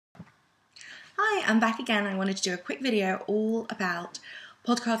Hi, I'm back again. I wanted to do a quick video all about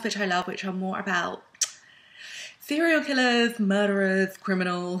podcasts which I love, which are more about serial killers, murderers,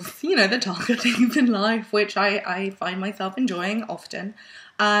 criminals, the darker things in life, which I find myself enjoying often.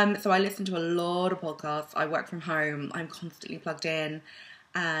 So I listen to a lot of podcasts. I work from home. I'm constantly plugged in.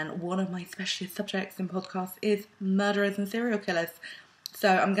 And one of my specialist subjects in podcasts is murderers and serial killers. So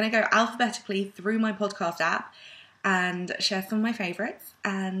I'm going to go alphabetically through my podcast app and share some of my favourites.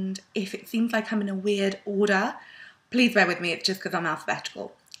 And if it seems like I'm in a weird order, please bear with me. It's just because I'm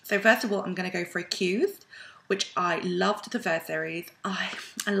alphabetical. So first of all, I'm going to go for Accused, which I loved the first series. I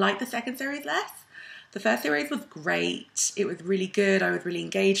like the second series less. The first series was great. It was really good. I was really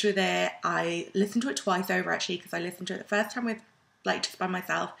engaged with it. I listened to it twice over actually, because I listened to it the first time with just by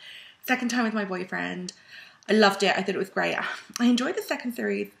myself, second time with my boyfriend. I loved it. I thought it was great. I enjoyed the second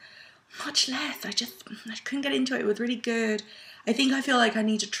series much less. I couldn't get into it. It was really good. I feel like I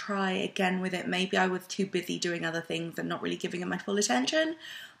need to try again with it. Maybe I was too busy doing other things and not really giving it my full attention.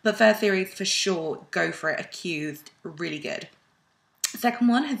 But first series for sure, go for it. Accused, really good. Second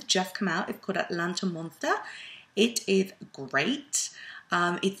one has just come out. It's called Atlanta Monster. It is great.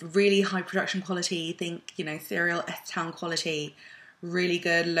 It's really high production quality. Think, serial S-Town quality. Really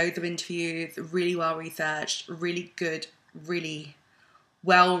good. Loads of interviews. Really well researched. Really good. Really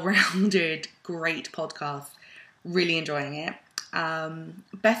well-rounded. Great podcast. Really enjoying it.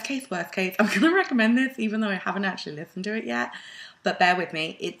 Best case, worst case. I'm going to recommend this even though I haven't actually listened to it yet. But bear with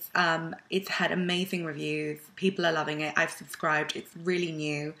me. It's had amazing reviews. People are loving it. I've subscribed. It's really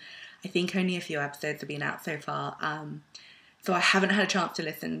new. I think only a few episodes have been out so far. So I haven't had a chance to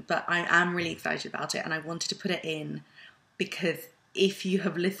listen, but I am really excited about it. And I wanted to put it in because if you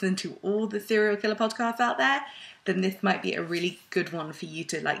have listened to all the serial killer podcasts out there, then this might be a really good one for you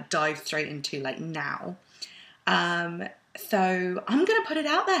to dive straight into now. So I'm going to put it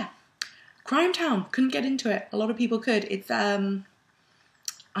out there. Crime Town, couldn't get into it. A lot of people could. It's, I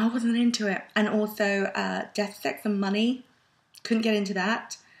wasn't into it. And also Death, Sex and Money, couldn't get into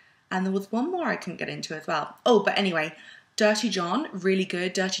that. And there was one more I couldn't get into as well. Oh, but anyway, Dirty John, really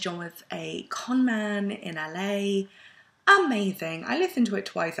good. Dirty John was a con man in LA. Amazing. I listened to it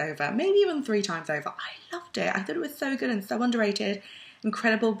twice over, maybe even 3 times over. I loved it. I thought it was so good and so underrated.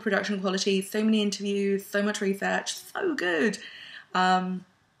 Incredible production quality, so many interviews, so much research, so good. Not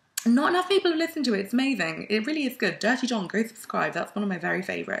enough people have listened to it. It's amazing. It really is good. Dirty John, go subscribe. That's one of my very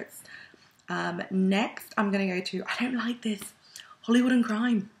favourites. Next, I'm going to go to, I don't like this, Hollywood and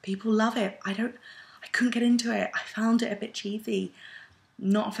Crime. People love it. I couldn't get into it. I found it a bit cheesy.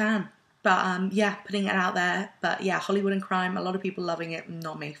 Not a fan. But yeah, putting it out there. But yeah, Hollywood and Crime, a lot of people loving it.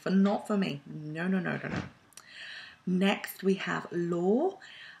 Not for me. No. Next, we have Law.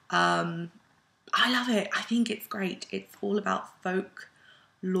 I love it. I think it's great. It's all about folk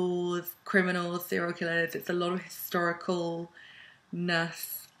laws, criminals, serial killers. It's a lot of historicalness.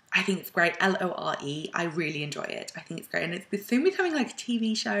 I think it's great. Lore. I really enjoy it. I think it's great. And it's soon becoming like a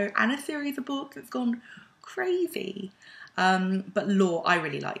TV show and a series of books. It's gone crazy. But Law, I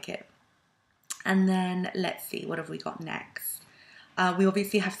really like it. And then let's see, what have we got next? We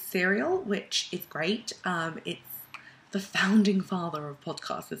obviously have Serial, which is great. It's the founding father of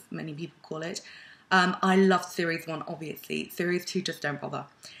podcasts, as many people call it. I loved Series 1, obviously. Series 2, just don't bother.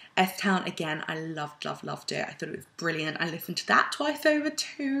 S-Town, again, I loved it. I thought it was brilliant. I listened to that twice over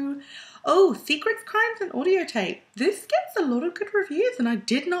too. Oh, Secrets, Crimes and Audio Tape. This gets a lot of good reviews and I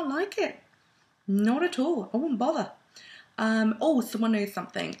did not like it. Not at all. I wouldn't bother. Oh, Someone Knows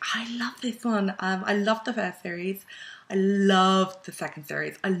Something. I love this one. I loved the first series. I loved the second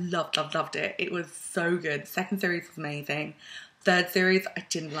series. I loved it. It was so good. The second series was amazing. Third series, I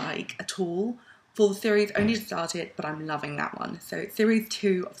didn't like at all. Fourth series, only just started, but I'm loving that one. So series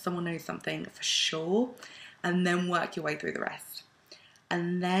 2 of Someone Knows Something for sure. And then work your way through the rest.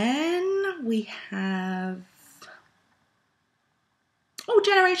 And then we have,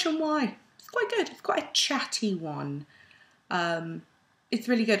 Generation Y. It's quite good. It's quite a chatty one. It's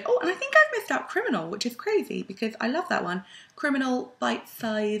really good. Oh, and I think I've missed out Criminal, which is crazy because I love that one. Criminal,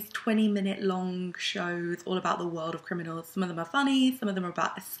 bite-sized, 20-minute long shows all about the world of criminals. Some of them are funny, some of them are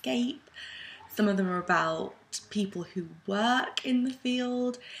about escape, some of them are about people who work in the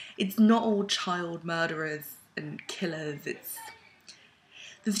field. It's not all child murderers and killers.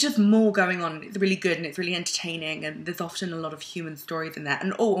 There's just more going on. It's really good and it's really entertaining and there's often a lot of human stories in there.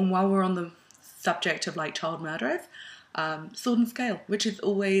 And while we're on the subject of child murderers, Sword and Scale, which is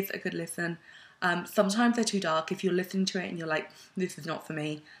always a good listen. Sometimes they're too dark. If you're listening to it and you're like, this is not for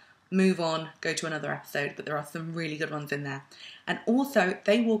me, move on, go to another episode, but there are some really good ones in there. And also,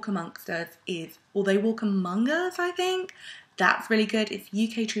 They Walk Amongst Us I think. That's really good. It's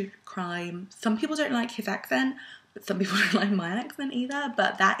UK true crime. Some people don't like his accent, but some people don't like my accent either.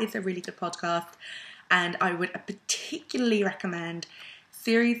 But that is a really good podcast. And I would particularly recommend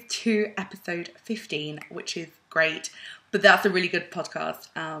Series 2, Episode 15, which is great. But that's a really good podcast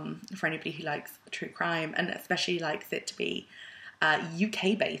for anybody who likes true crime and especially likes it to be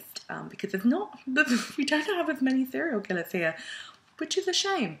UK based because we don't have as many serial killers here, which is a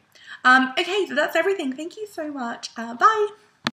shame. Okay, so that's everything. Thank you so much. Bye.